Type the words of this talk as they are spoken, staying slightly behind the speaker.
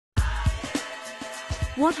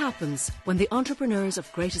What happens when the entrepreneurs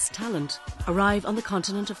of greatest talent arrive on the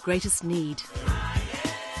continent of greatest need?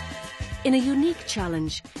 In a unique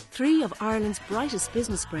challenge, 3 of Ireland's brightest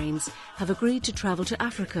business brains have agreed to travel to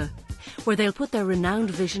Africa, where they'll put their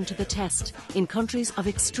renowned vision to the test in countries of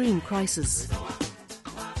extreme crisis.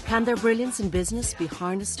 Can their brilliance in business be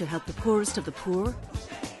harnessed to help the poorest of the poor?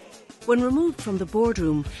 When removed from the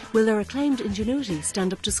boardroom, will their acclaimed ingenuity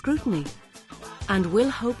stand up to scrutiny? And will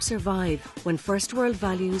hope survive when first world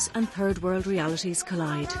values and third world realities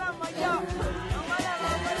collide?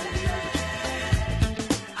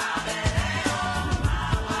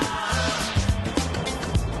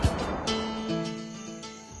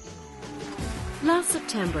 Last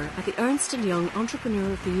September, at the Ernst & Young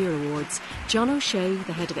Entrepreneur of the Year Awards, John O'Shea,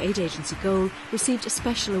 the head of aid agency Goal, received a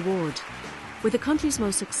special award. With the country's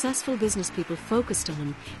most successful business people focused on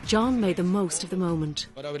him, John made the most of the moment.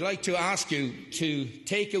 But I would like to ask you to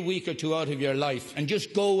take a week or 2 out of your life and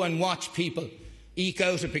just go and watch people eke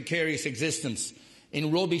out a precarious existence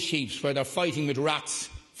in rubbish heaps where they're fighting with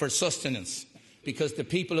rats for sustenance. Because the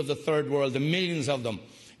people of the third world, the millions of them,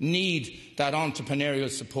 need that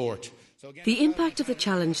entrepreneurial support. The impact of the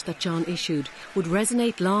challenge that John issued would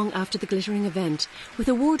resonate long after the glittering event, with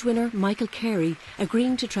award winner Michael Carey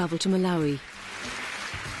agreeing to travel to Malawi.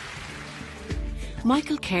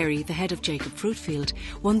 Michael Carey, the head of Jacob Fruitfield,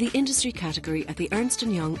 won the industry category at the Ernst &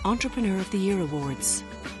 Young Entrepreneur of the Year Awards.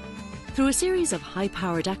 Through a series of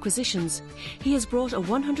high-powered acquisitions, he has brought a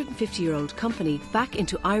 150-year-old company back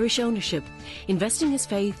into Irish ownership, investing his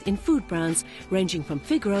faith in food brands ranging from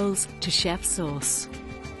fig rolls to chef sauce.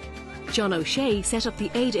 John O'Shea set up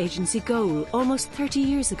the aid agency Goal almost 30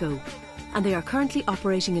 years ago, and they are currently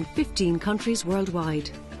operating in 15 countries worldwide.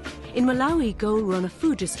 In Malawi, Goal run a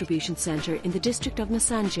food distribution centre in the district of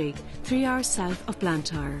Nsanje, 3 hours south of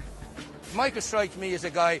Blantyre. Michael strikes me as a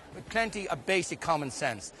guy with plenty of basic common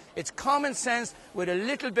sense. It's common sense with a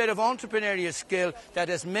little bit of entrepreneurial skill that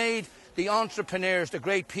has made the entrepreneurs, the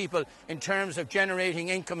great people, in terms of generating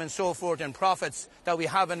income and so forth and profits that we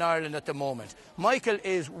have in Ireland at the moment. Michael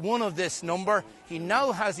is one of this number. He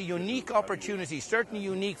now has a unique opportunity, certainly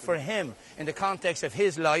unique for him in the context of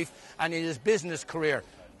his life and in his business career.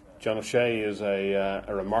 John O'Shea is a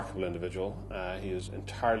remarkable individual. He is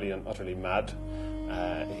entirely and utterly mad.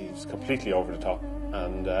 He's completely over the top,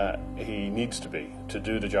 and he needs to be to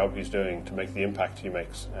do the job he's doing, to make the impact he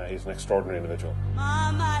makes. He's an extraordinary individual.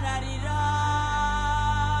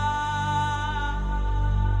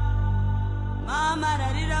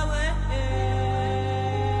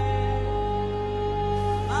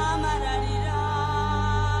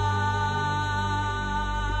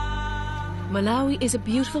 Malawi is a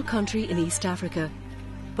beautiful country in East Africa,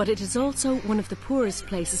 but it is also one of the poorest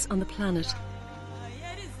places on the planet.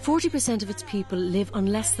 40% of its people live on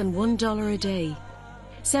less than $1 a day,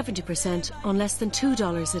 70% on less than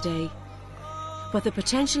 $2 a day. But the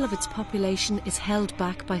potential of its population is held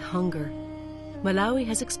back by hunger. Malawi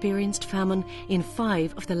has experienced famine in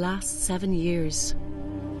 5 of the last 7 years.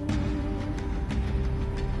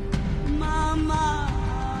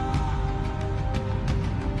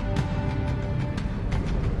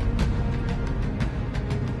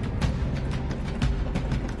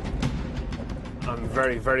 I'm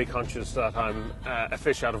very, very conscious that I'm a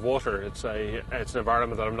fish out of water. It's an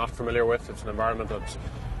environment that I'm not familiar with. It's an environment that's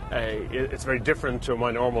it's very different to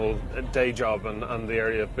my normal day job and the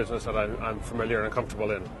area of business that I'm familiar and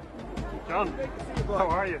comfortable in. John, how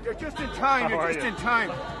are you? You're just in time. You're just in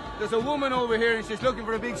time. There's a woman over here and she's looking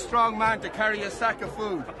for a big, strong man to carry a sack of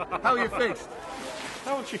food. How are you fixed?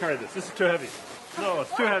 How would she carry this? This is too heavy. No,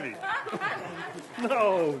 it's too heavy.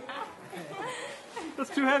 No, that's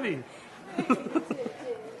too heavy.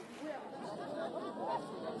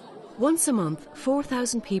 Once a month,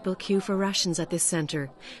 4,000 people queue for rations at this centre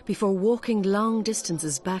before walking long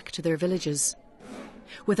distances back to their villages.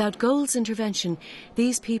 Without Goal's intervention,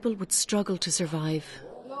 these people would struggle to survive.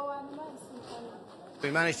 We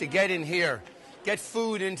managed to get in here, get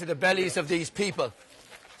food into the bellies of these people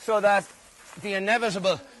so that the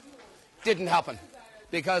inevitable didn't happen,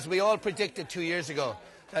 because we all predicted 2 years ago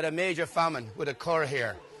that a major famine would occur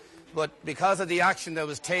here. But because of the action that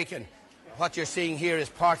was taken, what you're seeing here is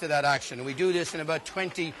part of that action. And we do this in about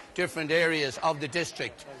 20 different areas of the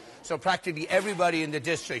district. So practically everybody in the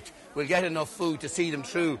district will get enough food to see them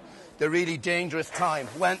through the really dangerous time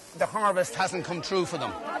when the harvest hasn't come true for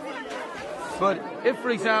them. But if,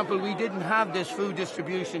 for example, we didn't have this food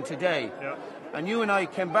distribution today, and you and I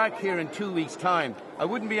came back here in 2 weeks' time, I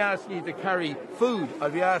wouldn't be asking you to carry food,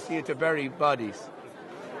 I'd be asking you to bury bodies.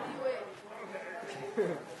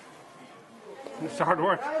 It's hard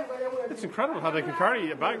work. It's incredible how they can carry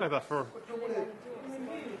a bag like that for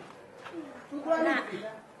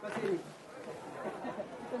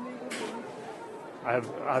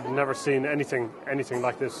I've never seen anything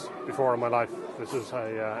like this before in my life. This is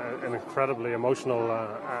an incredibly emotional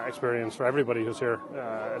experience for everybody who's here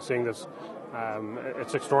seeing this.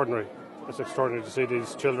 It's extraordinary. It's extraordinary to see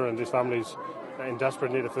these children and these families in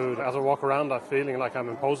desperate need of food. As I walk around, I'm feeling like I'm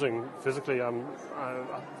imposing physically. I've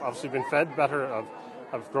obviously been fed better.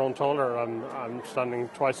 I've grown taller. I'm standing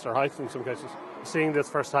twice their height in some cases. Seeing this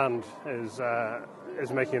firsthand is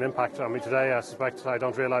making an impact on me today. I suspect I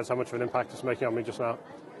don't realise how much of an impact it's making on me just now.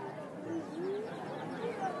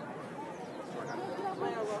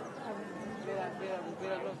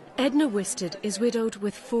 Edna Wisted is widowed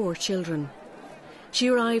with 4 children. She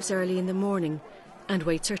arrives early in the morning and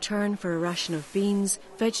waits her turn for a ration of beans,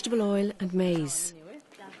 vegetable oil and maize.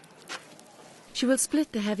 She will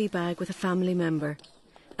split the heavy bag with a family member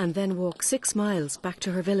and then walk 6 miles back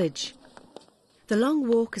to her village. The long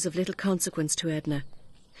walk is of little consequence to Edna.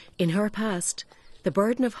 In her past, the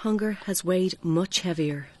burden of hunger has weighed much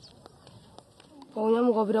heavier.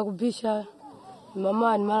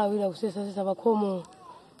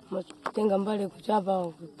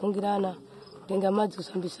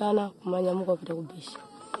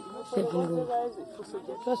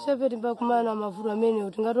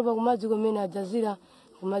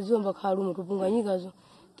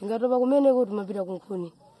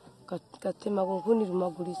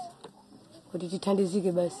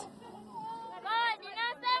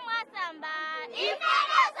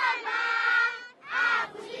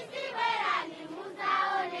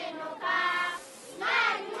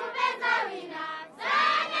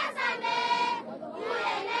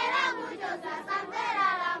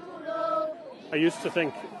 I used to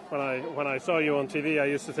think, when I saw you on TV, I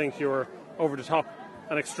used to think you were over the top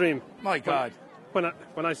and extreme. My God.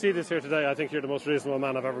 When I see this here today, I think you're the most reasonable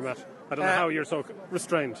man I've ever met. I don't know how you're so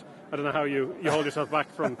restrained. I don't know how you hold yourself back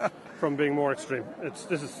from being more extreme.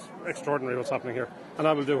 This is extraordinary what's happening here, and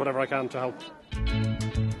I will do whatever I can to help.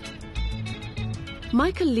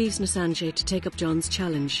 Michael leaves Nsanje to take up John's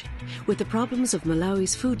challenge, with the problems of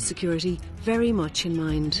Malawi's food security very much in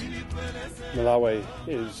mind. Malawi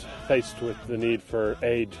is faced with the need for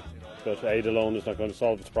aid, but aid alone is not going to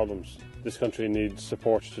solve its problems. This country needs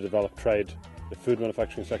support to develop trade. The food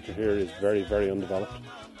manufacturing sector here is very, very undeveloped.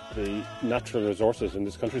 The natural resources in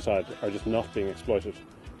this countryside are just not being exploited.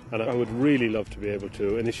 And I would really love to be able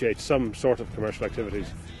to initiate some sort of commercial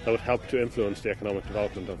activities that would help to influence the economic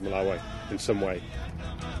development of Malawi in some way.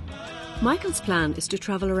 Michael's plan is to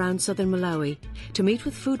travel around southern Malawi to meet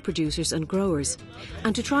with food producers and growers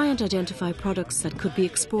and to try and identify products that could be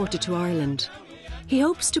exported to Ireland. He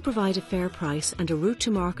hopes to provide a fair price and a route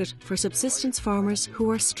to market for subsistence farmers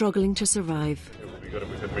who are struggling to survive. It would be good if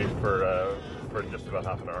we could meet for just about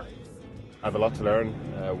half an hour. I have a lot to learn.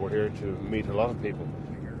 We're here to meet a lot of people.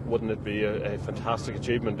 Wouldn't it be a fantastic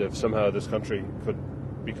achievement if somehow this country could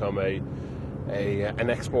become an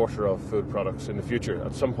exporter of food products in the future,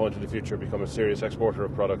 at some point in the future become a serious exporter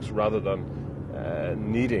of products rather than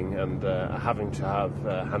needing and having to have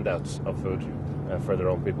handouts of food for their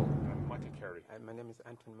own people. Carey. My name is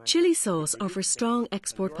Anton. Chili sauce offers strong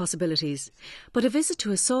export possibilities, but a visit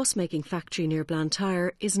to a sauce-making factory near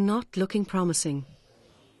Blantyre is not looking promising.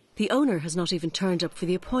 The owner has not even turned up for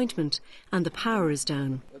the appointment and the power is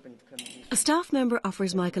down. A staff member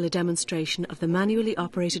offers Michael a demonstration of the manually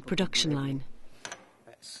operated production line.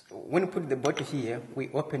 When we put the bottle here, we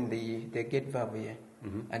open the gate valve here,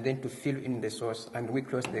 and then to fill in the sauce, and we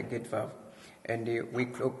close the gate valve. And we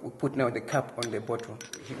put now the cap on the bottle.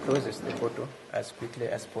 He closes the bottle as quickly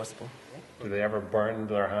as possible. Do they ever burn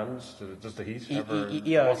their hands? Does the heat ever?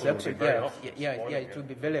 It will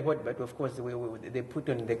be very hot, but of course they put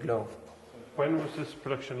on the glove. When was this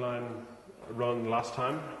production line run last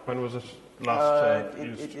time? When was it last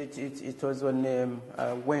used? It was on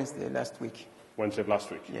Wednesday last week. Wednesday of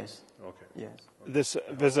last week? Yes. Okay. Yes. This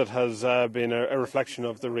visit has been a reflection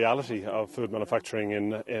of the reality of food manufacturing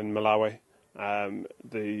in Malawi.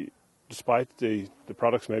 Despite the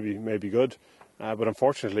products may be good, but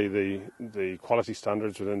unfortunately the quality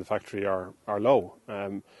standards within the factory are low.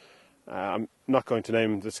 I'm not going to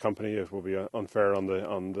name this company. It will be unfair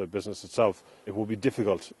on the business itself. It will be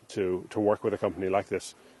difficult to work with a company like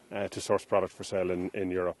this to source product for sale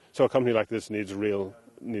in Europe. So a company like this needs real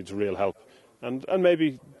help, and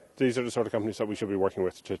maybe these are the sort of companies that we should be working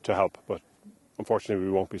with to help. But unfortunately,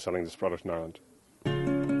 we won't be selling this product in Ireland.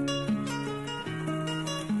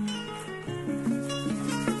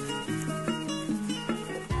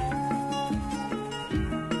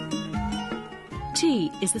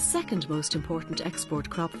 Tea is the second most important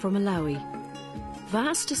export crop for Malawi.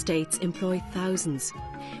 Vast estates employ thousands,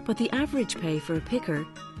 but the average pay for a picker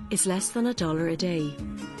is less than $1 a day.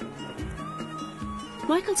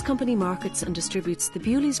 Michael's company markets and distributes the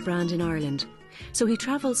Bewley's brand in Ireland, so he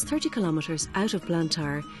travels 30 kilometres out of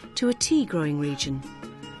Blantyre to a tea growing region.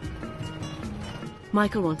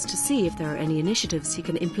 Michael wants to see if there are any initiatives he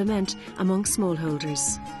can implement among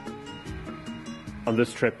smallholders. On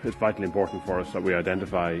this trip, it's vitally important for us that we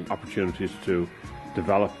identify opportunities to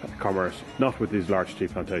develop commerce, not with these large tea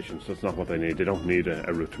plantations. That's not what they need. They don't need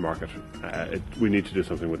a route to market. We need to do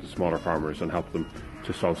something with the smaller farmers and help them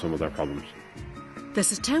to solve some of their problems. The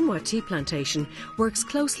Satemwa tea plantation works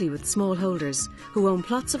closely with smallholders who own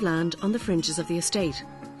plots of land on the fringes of the estate.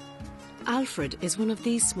 Alfred is one of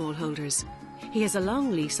these smallholders. He has a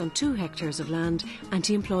long lease on 2 hectares of land and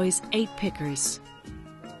he employs 8 pickers.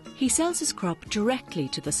 He sells his crop directly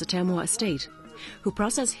to the Satemwa estate, who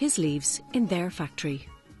process his leaves in their factory.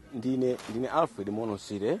 Ndine Alfred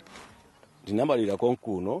Monosire, ndinabalira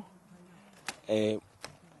konkuno,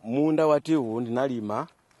 munda watiwu ndinalima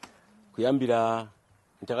kuyambira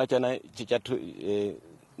chaka cha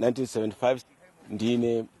 1975.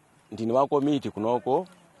 Ndine wako miti kunoko,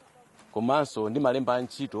 komanso ndi malemba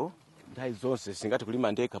ntchito nthawi zonse singati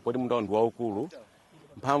kulima ndekha poti munda ndi waukulu.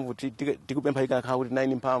 Mphamvu tikupempha ikakhala kuti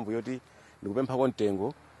 9 mphamvu yoti ndikupempha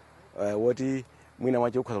kontengo woti mwina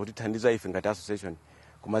mwache ukhoza kuti thandiza ife ngati association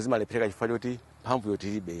koma zimalephereka chifukwa choti mphamvu yoti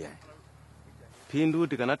ilibe yayi. Phindu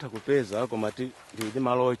tikanatha kupeza koma ndi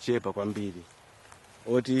malo ochepa kwambiri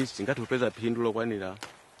oti singathe kupeza phindu lokwanira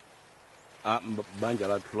banja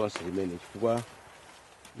lathu lonse limene chifukwa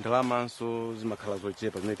ndalamanso zimakhala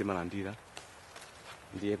zochepa zimene timalandira.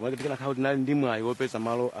 Ndiye koma tikanakhala kuti nali ndi mwayi wopeza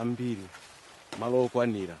malo ambiri, malo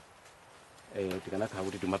okwanira, tikanakhala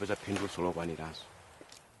kuti timapeza phindu lokwaniraso.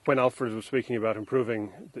 When Alfred was speaking about improving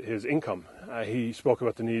his income, he spoke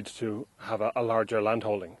about the need to have a larger land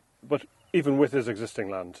holding. But even with his existing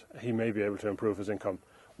land, he may be able to improve his income.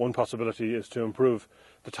 One possibility is to improve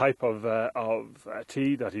the type of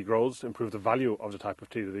tea that he grows, improve the value of the type of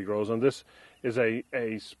tea that he grows. And this is a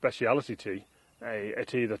speciality tea, a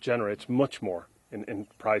tea that generates much more in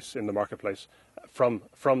price in the marketplace from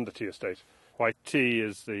the tea estate. White tea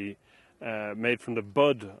is made from the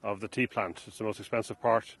bud of the tea plant. It's the most expensive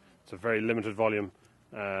part. It's a very limited volume,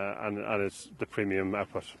 and it's the premium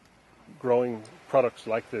output. Growing products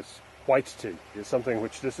like this, white tea, is something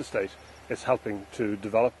which this estate is helping to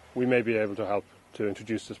develop. We may be able to help to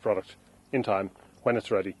introduce this product in time, when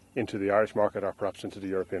it's ready, into the Irish market or perhaps into the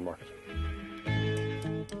European market.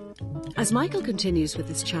 As Michael continues with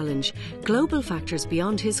this challenge, global factors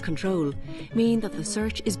beyond his control mean that the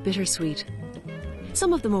search is bittersweet.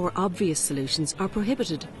 Some of the more obvious solutions are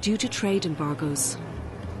prohibited due to trade embargoes.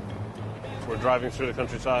 We're driving through the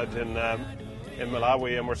countryside in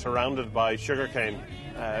Malawi, and we're surrounded by sugarcane.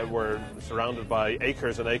 We're surrounded by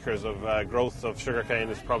acres and acres of growth of sugarcane.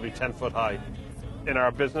 It's probably 10 foot high. In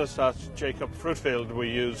our business at Jacob Fruitfield, we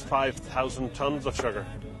use 5,000 tons of sugar.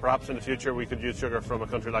 Perhaps in the future we could use sugar from a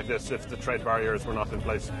country like this if the trade barriers were not in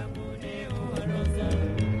place.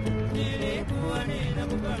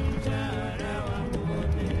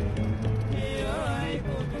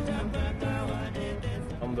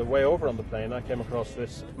 On the way over on the plane, I came across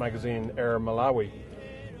this magazine, Air Malawi,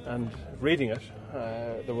 and reading it,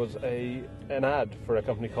 there was an ad for a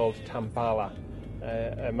company called Tambala,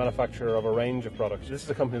 a manufacturer of a range of products. This is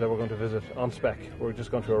a company that we're going to visit on spec. We're just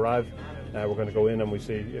going to arrive, we're going to go in and we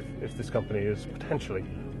see if this company is potentially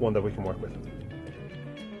one that we can work with.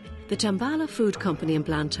 The Tambala Food Company in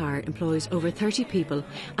Blantyre employs over 30 people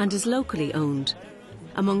and is locally owned.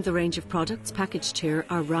 Among the range of products packaged here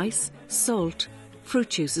are rice, salt, fruit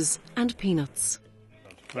juices and peanuts.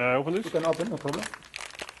 May I open this? You can open, no problem.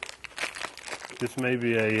 This may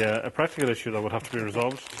be a practical issue that would have to be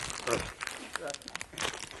resolved.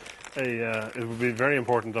 It would be very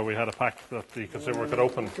important that we had a pack that the consumer could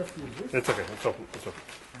open. It's okay, it's open.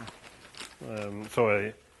 So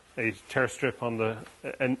a tear strip on a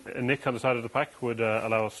nick on the side of the pack would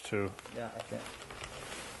allow us to... Yeah, okay.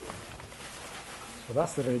 So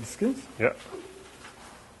that's the red skins. Yeah.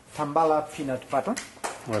 Tambala peanut butter.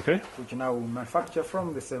 Okay. Which now we manufacture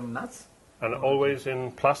from the same nuts. And always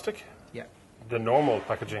in plastic? Yeah. The normal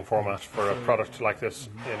packaging format for a product like this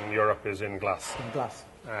in Europe is in glass. In glass.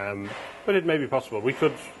 But it may be possible. We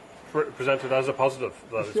could present it as a positive,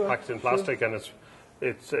 that it's packed in plastic and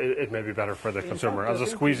it may be better for the consumer as a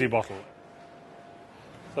squeezy bottle.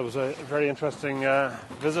 That was a very interesting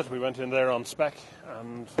visit. We went in there on spec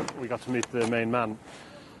and we got to meet the main man.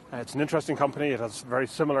 It's an interesting company. It has very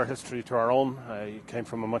similar history to our own. It came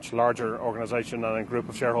from a much larger organisation, and a group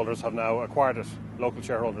of shareholders have now acquired it, local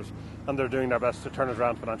shareholders, and they're doing their best to turn it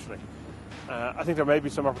around financially. I think there may be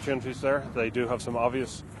some opportunities there. They do have some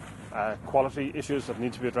obvious quality issues that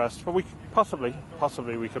need to be addressed, but we possibly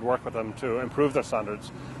we could work with them to improve their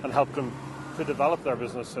standards and help them to develop their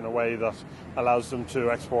business in a way that allows them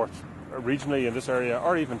to export regionally in this area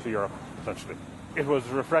or even to Europe potentially. It was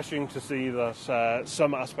refreshing to see that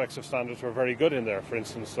some aspects of standards were very good in there. For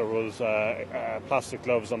instance, there was plastic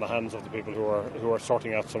gloves on the hands of the people who are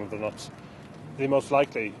sorting out some of the nuts. The most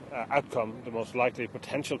likely outcome, the most likely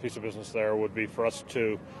potential piece of business there would be for us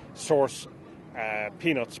to source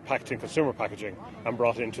peanuts packed in consumer packaging and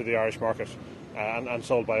brought into the Irish market and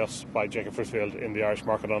sold by us, by Jacob Fruitfield, in the Irish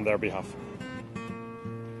market on their behalf.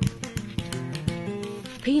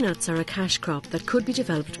 Peanuts are a cash crop that could be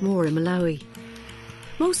developed more in Malawi.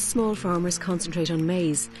 Most small farmers concentrate on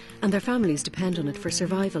maize, and their families depend on it for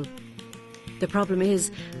survival. The problem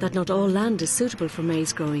is that not all land is suitable for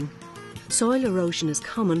maize growing. Soil erosion is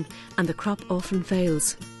common, and the crop often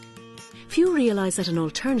fails. Few realise that an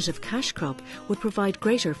alternative cash crop would provide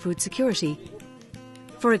greater food security.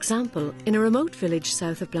 For example, in a remote village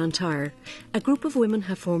south of Blantyre, a group of women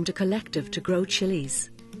have formed a collective to grow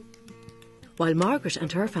chilies, while Margaret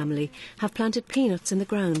and her family have planted peanuts in the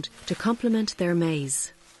ground to complement their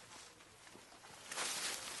maize.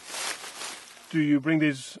 Do you bring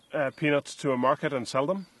these peanuts to a market and sell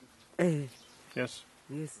them? Yes.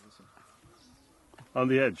 Yes. On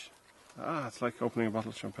the edge? Ah, it's like opening a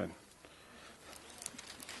bottle of champagne.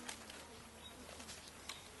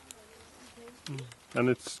 And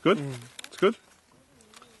it's good? It's good?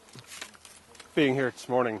 Being here this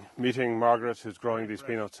morning, meeting Margaret, who's growing these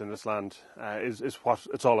peanuts in this land, is what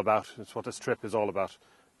it's all about. It's what this trip is all about.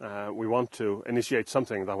 We want to initiate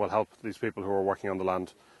something that will help these people who are working on the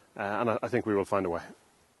land, and I think we will find a way.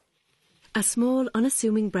 A small,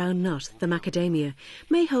 unassuming brown nut, the macadamia,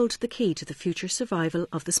 may hold the key to the future survival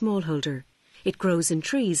of the smallholder. It grows in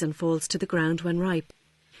trees and falls to the ground when ripe.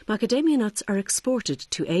 Macadamia nuts are exported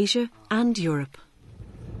to Asia and Europe.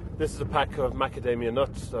 This is a pack of macadamia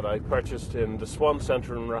nuts that I purchased in the Swan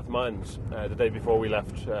Centre in Rathmines the day before we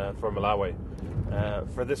left for Malawi.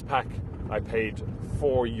 For this pack, I paid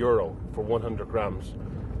 €4 for 100 grams.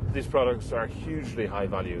 These products are hugely high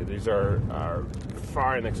value. These are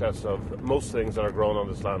far in excess of most things that are grown on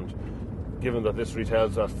this land. Given that this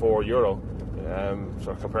retails at €4,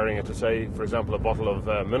 so comparing it to, say, for example, a bottle of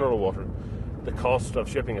mineral water, the cost of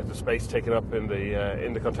shipping it, the space taken up in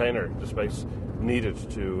the container, the space needed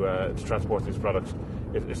to transport these products,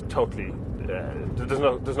 is totally.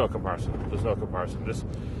 There's no comparison. There's no comparison.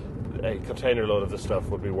 A container load of this stuff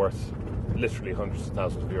would be worth literally hundreds of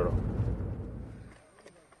thousands of euro.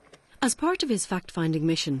 As part of his fact-finding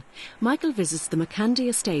mission, Michael visits the Makandi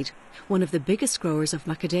estate, one of the biggest growers of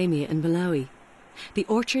macadamia in Malawi. The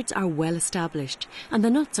orchards are well established, and the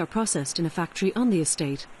nuts are processed in a factory on the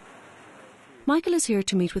estate. Michael is here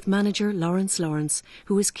to meet with manager Lawrence,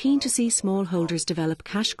 who is keen to see smallholders develop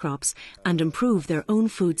cash crops and improve their own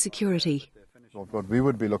food security. What we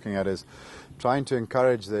would be looking at is trying to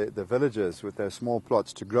encourage the villagers with their small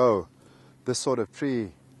plots to grow this sort of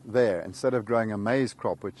tree there, instead of growing a maize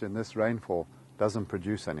crop, which in this rainfall doesn't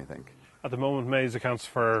produce anything. At the moment, maize accounts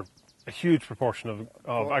for a huge proportion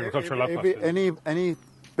of agricultural output. Any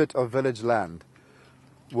bit of village land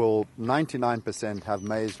will 99% have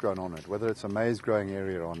maize grown on it, whether it's a maize growing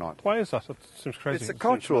area or not. Why is that? That seems crazy. It's a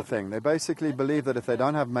cultural thing. They basically believe that if they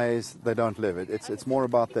don't have maize, they don't live. It's more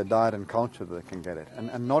about their diet and culture that they can get it.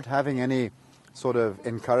 And not having any sort of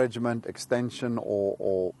encouragement, extension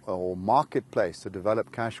or marketplace to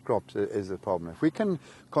develop cash crops is a problem. If we can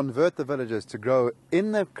convert the villagers to grow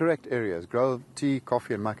in the correct areas, grow tea,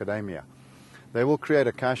 coffee and macadamia, they will create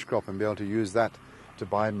a cash crop and be able to use that to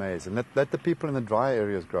buy maize, and let the people in the dry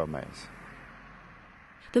areas grow maize.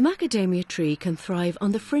 The macadamia tree can thrive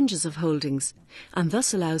on the fringes of holdings and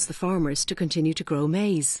thus allows the farmers to continue to grow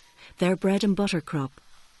maize, their bread and butter crop.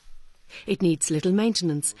 It needs little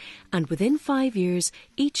maintenance, and within 5 years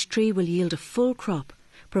each tree will yield a full crop,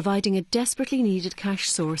 providing a desperately needed cash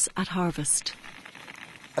source at harvest.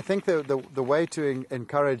 I think the way to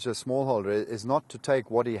encourage a smallholder is not to take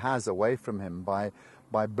what he has away from him by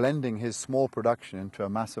blending his small production into a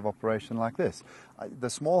massive operation like this. The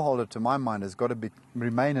smallholder, to my mind, has got to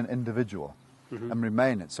remain an individual and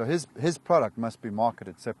remain it. So his product must be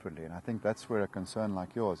marketed separately, and I think that's where a concern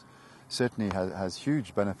like yours certainly has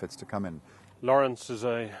huge benefits to come in. Lawrence is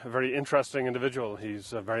a very interesting individual.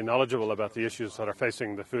 He's very knowledgeable about the issues that are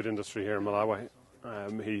facing the food industry here in Malawi.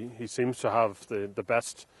 He seems to have the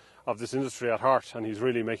best of this industry at heart, and he's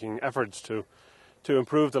really making efforts to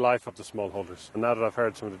improve the life of the smallholders. And now that I've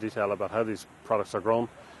heard some of the detail about how these products are grown,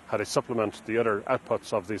 how they supplement the other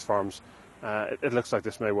outputs of these farms, it looks like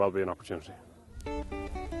this may well be an opportunity.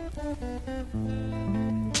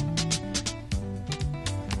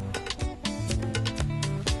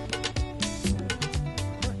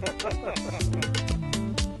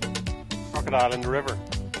 Crocodile in the river,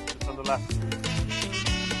 it's on the left.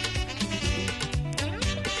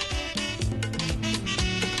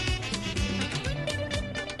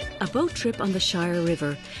 A boat trip on the Shire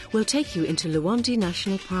River will take you into Luwandi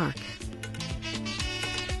National Park.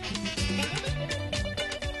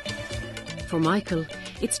 For Michael,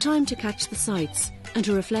 it's time to catch the sights and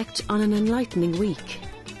to reflect on an enlightening week.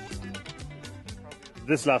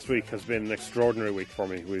 This last week has been an extraordinary week for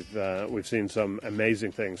me. We've seen some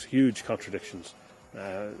amazing things, huge contradictions,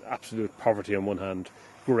 absolute poverty on one hand,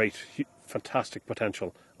 great, fantastic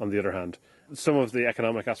potential on the other hand. Some of the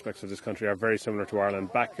economic aspects of this country are very similar to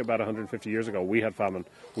Ireland. Back about 150 years ago, we had famine.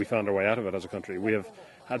 We found our way out of it as a country. We have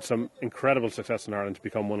had some incredible success in Ireland to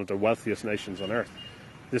become one of the wealthiest nations on earth.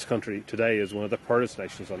 This country today is one of the poorest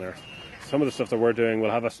nations on earth. Some of the stuff that we're doing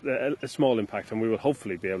will have a small impact, and we will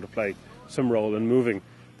hopefully be able to play some role in moving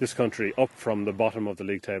this country up from the bottom of the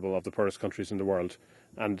league table of the poorest countries in the world.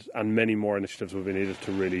 And many more initiatives will be needed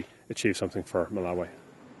to really achieve something for Malawi.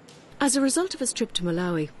 As a result of his trip to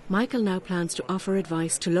Malawi, Michael now plans to offer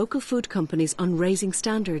advice to local food companies on raising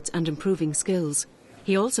standards and improving skills.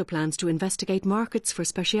 He also plans to investigate markets for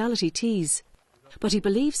specialty teas. But he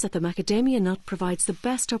believes that the macadamia nut provides the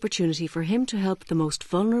best opportunity for him to help the most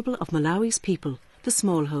vulnerable of Malawi's people, the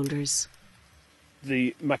smallholders.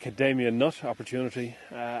 The macadamia nut opportunity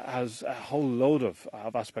has a whole load of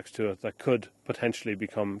aspects to it that could potentially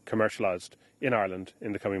become commercialised in Ireland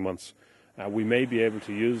in the coming months. We may be able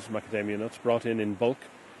to use macadamia nuts brought in bulk.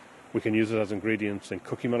 We can use it as ingredients in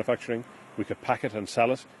cookie manufacturing. We could pack it and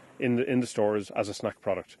sell it in the stores as a snack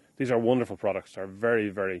product. These are wonderful products. They're very,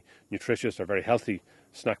 very nutritious. They're very healthy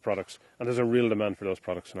snack products. And there's a real demand for those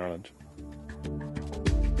products in Ireland.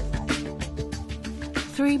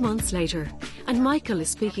 3 months later, and Michael is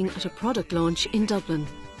speaking at a product launch in Dublin.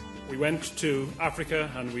 We went to Africa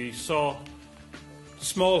and we saw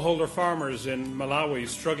smallholder farmers in Malawi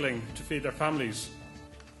struggling to feed their families,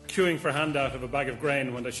 queuing for handout of a bag of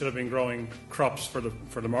grain when they should have been growing crops for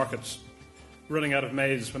the markets, running out of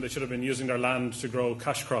maize when they should have been using their land to grow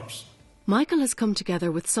cash crops. Michael has come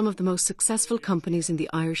together with some of the most successful companies in the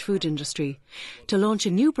Irish food industry to launch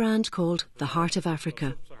a new brand called The Heart of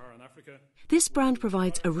Africa. This brand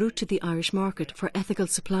provides a route to the Irish market for ethical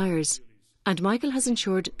suppliers, and Michael has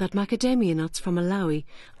ensured that macadamia nuts from Malawi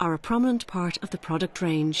are a prominent part of the product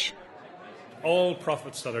range. All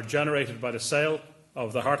profits that are generated by the sale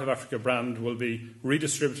of the Heart of Africa brand will be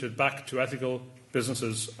redistributed back to ethical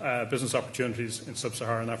business opportunities in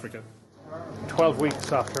sub-Saharan Africa. 12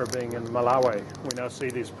 weeks after being in Malawi, we now see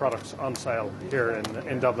these products on sale here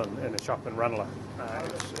in Dublin in a shop in Ranelagh.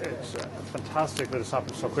 It's fantastic that it's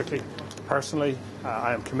happened so quickly. Personally,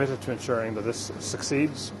 I am committed to ensuring that this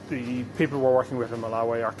succeeds. The people we're working with in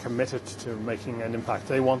Malawi are committed to making an impact.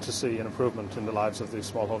 They want to see an improvement in the lives of these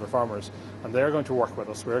smallholder farmers, and they're going to work with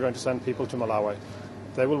us. We're going to send people to Malawi.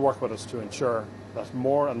 They will work with us to ensure that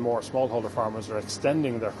more and more smallholder farmers are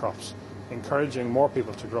extending their crops, encouraging more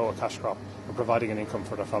people to grow a cash crop and providing an income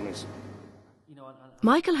for their families.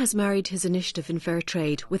 Michael has married his initiative in fair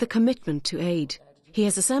trade with a commitment to aid. He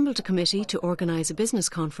has assembled a committee to organise a business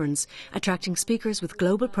conference, attracting speakers with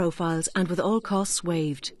global profiles and with all costs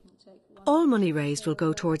waived. All money raised will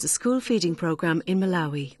go towards a school feeding programme in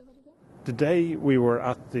Malawi. Today we were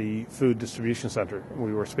at the food distribution centre.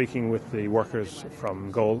 We were speaking with the workers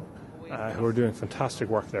from Goal, who are doing fantastic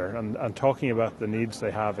work there and talking about the needs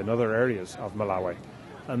they have in other areas of Malawi.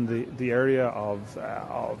 And the area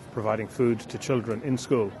of providing food to children in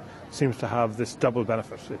school seems to have this double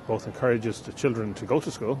benefit. It both encourages the children to go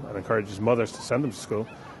to school and encourages mothers to send them to school,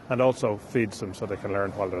 and also feeds them so they can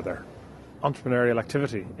learn while they're there. Entrepreneurial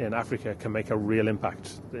activity in Africa can make a real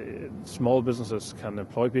impact. Small businesses can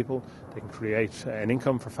employ people, they can create an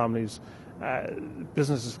income for families.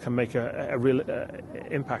 Businesses can make a real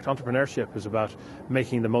impact. Entrepreneurship is about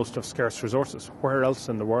making the most of scarce resources. Where else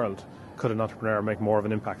in the world could an entrepreneur make more of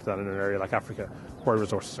an impact than in an area like Africa, where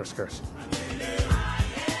resources are scarce?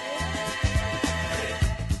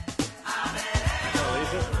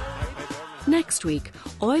 Next week,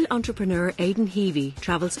 oil entrepreneur Aidan Heavey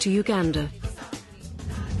travels to Uganda.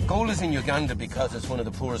 Gold is in Uganda because it's one of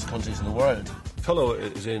the poorest countries in the world. Tullow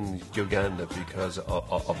is in Uganda because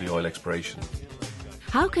of the oil exploration.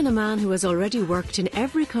 How can a man who has already worked in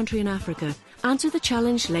every country in Africa answer the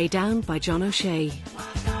challenge laid down by John O'Shea?